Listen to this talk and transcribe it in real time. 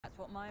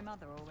what my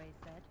mother always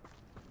said.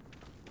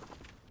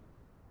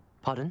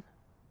 Pardon?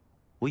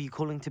 Were you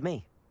calling to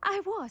me?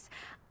 I was.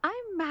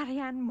 I'm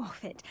Marianne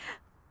Moffat.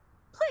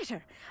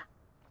 Pleasure.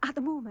 At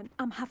the moment,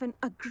 I'm having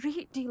a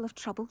great deal of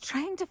trouble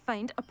trying to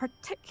find a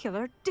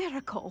particular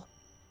Diricol.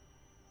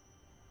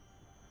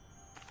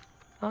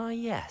 Ah,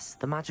 yes,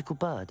 the magical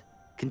bird.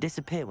 Can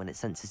disappear when it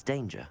senses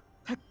danger.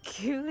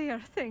 Peculiar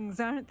things,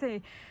 aren't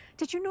they?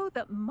 Did you know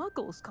that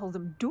muggles call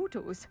them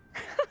dodos?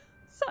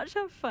 Such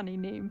a funny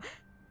name.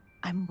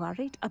 I'm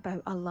worried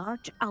about a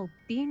large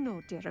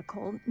albino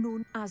Diricol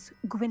known as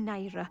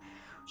Gwynaira.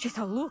 She's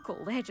a local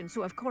legend,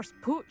 so of course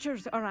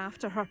poachers are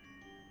after her.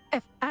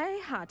 If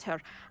I had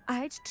her,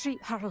 I'd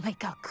treat her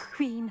like a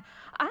queen,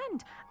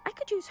 and I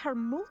could use her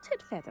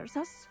molted feathers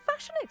as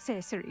fashion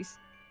accessories.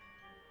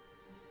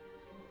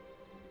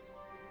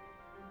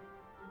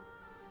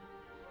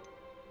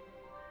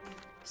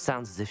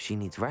 Sounds as if she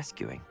needs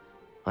rescuing.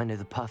 I know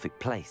the perfect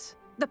place.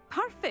 The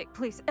perfect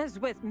place is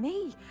with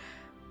me.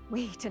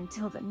 Wait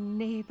until the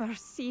neighbours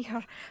see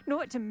her,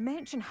 not to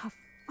mention how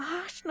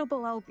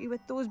fashionable I'll be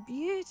with those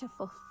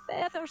beautiful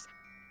feathers.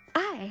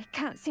 I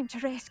can't seem to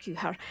rescue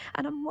her,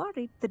 and I'm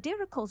worried the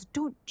Diricols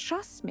don't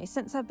trust me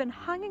since I've been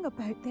hanging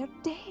about their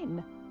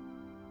den.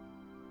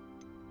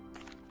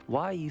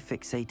 Why are you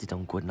fixated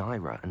on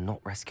Gwynaira and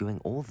not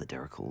rescuing all the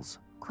Diricols?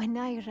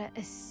 Gwynaira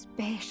is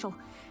special.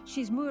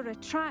 She's more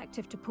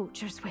attractive to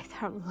poachers with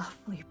her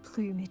lovely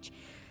plumage.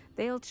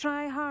 They'll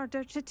try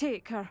harder to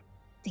take her.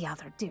 The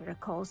other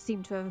Diricols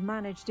seem to have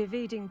managed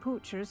evading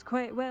poachers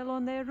quite well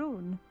on their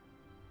own.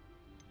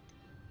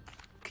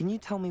 Can you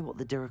tell me what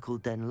the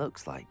Diricol den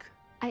looks like?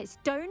 It's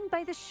down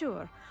by the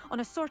shore, on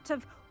a sort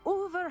of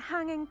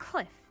overhanging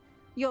cliff.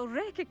 You'll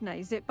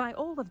recognise it by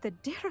all of the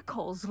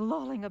Diricols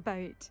lolling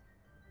about.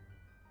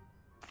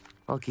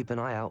 I'll keep an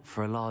eye out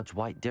for a large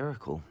white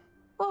Diricol.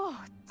 Oh,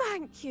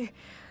 thank you.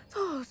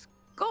 Those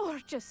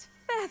gorgeous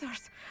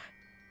feathers.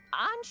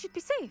 And she'd be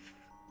safe.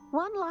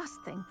 One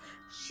last thing.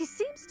 She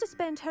seems to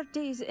spend her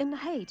days in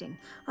hiding.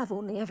 I've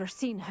only ever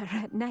seen her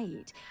at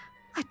night.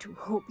 I do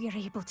hope you're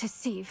able to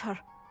save her.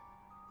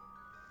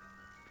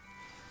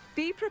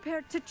 Be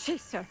prepared to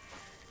chase her.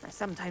 I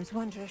sometimes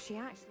wonder if she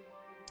actually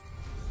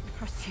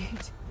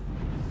pursued.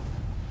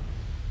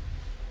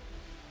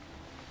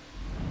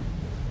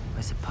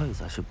 I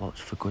suppose I should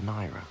watch for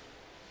Gwynaira.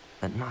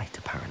 At night,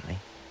 apparently.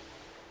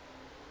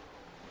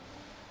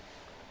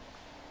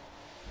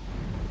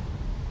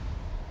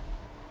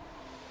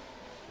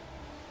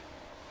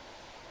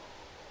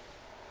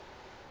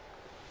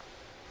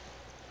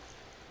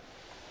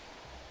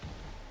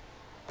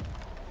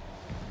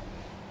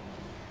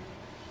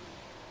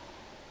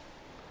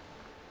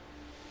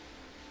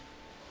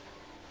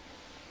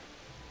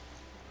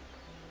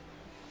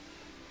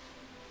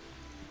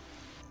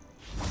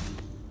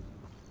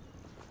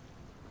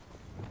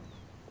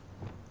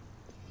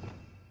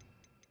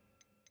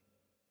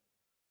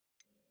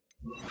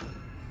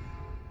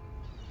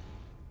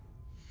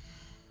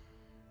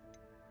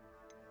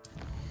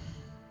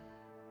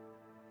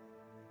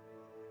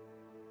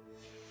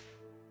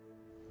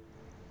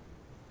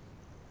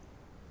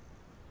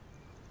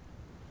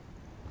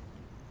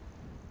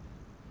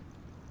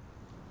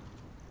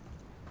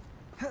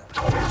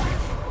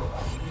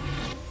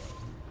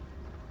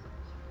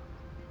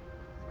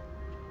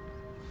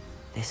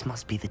 This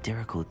must be the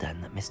Diricol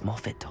den that Miss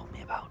Moffat told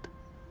me about.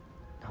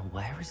 Now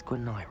where is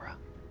Gwynaira?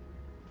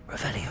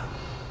 Revelio.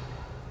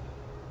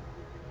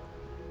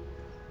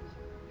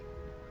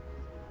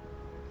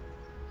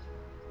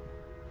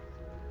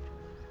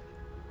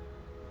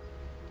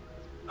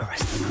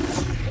 Arrest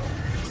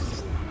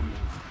them.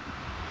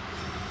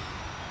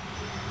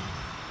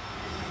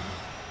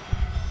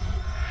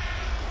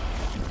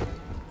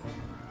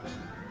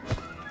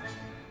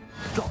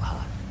 Got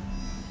her.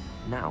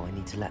 Now I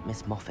need to let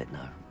Miss Moffat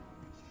know.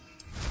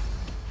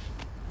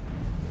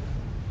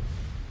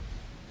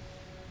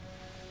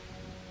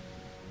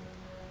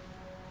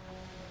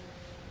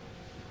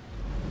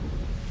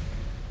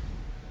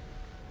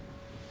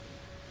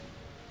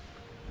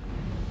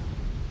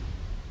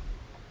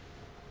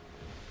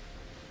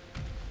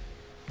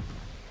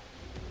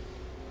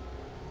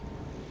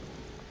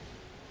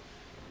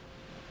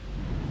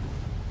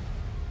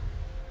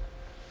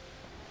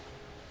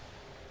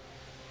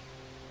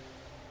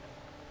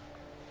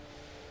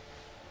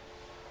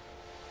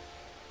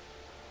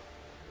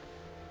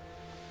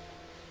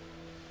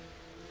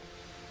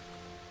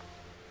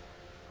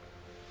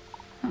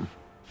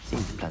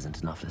 Seems a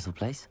pleasant enough little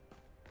place.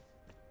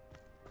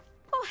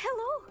 Oh,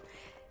 hello.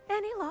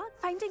 Any luck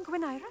finding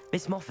Gwynaira?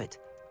 Miss Moffat,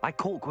 I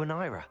caught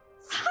Gwynaira.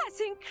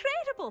 That's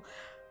incredible.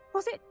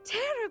 Was it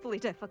terribly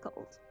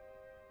difficult?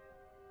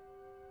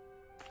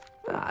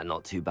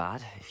 Not too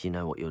bad, if you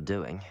know what you're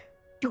doing.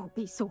 Don't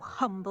be so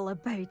humble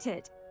about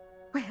it.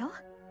 Well,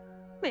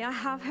 may I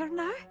have her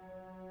now?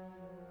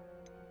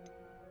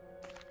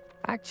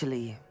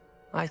 Actually,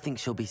 I think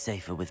she'll be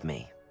safer with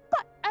me.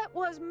 But it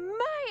was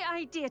my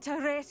idea to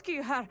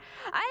rescue her.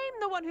 I'm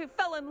the one who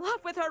fell in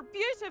love with her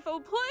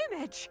beautiful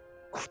plumage.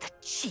 Oh, the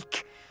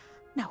cheek.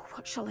 Now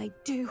what shall I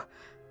do?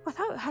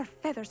 Without her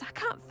feathers, I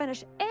can't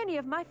finish any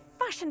of my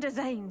fashion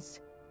designs.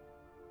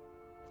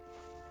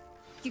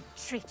 You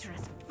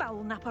traitorous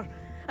foul napper.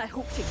 I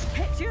hope she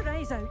picks your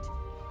eyes out.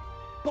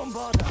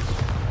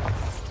 Bombarda!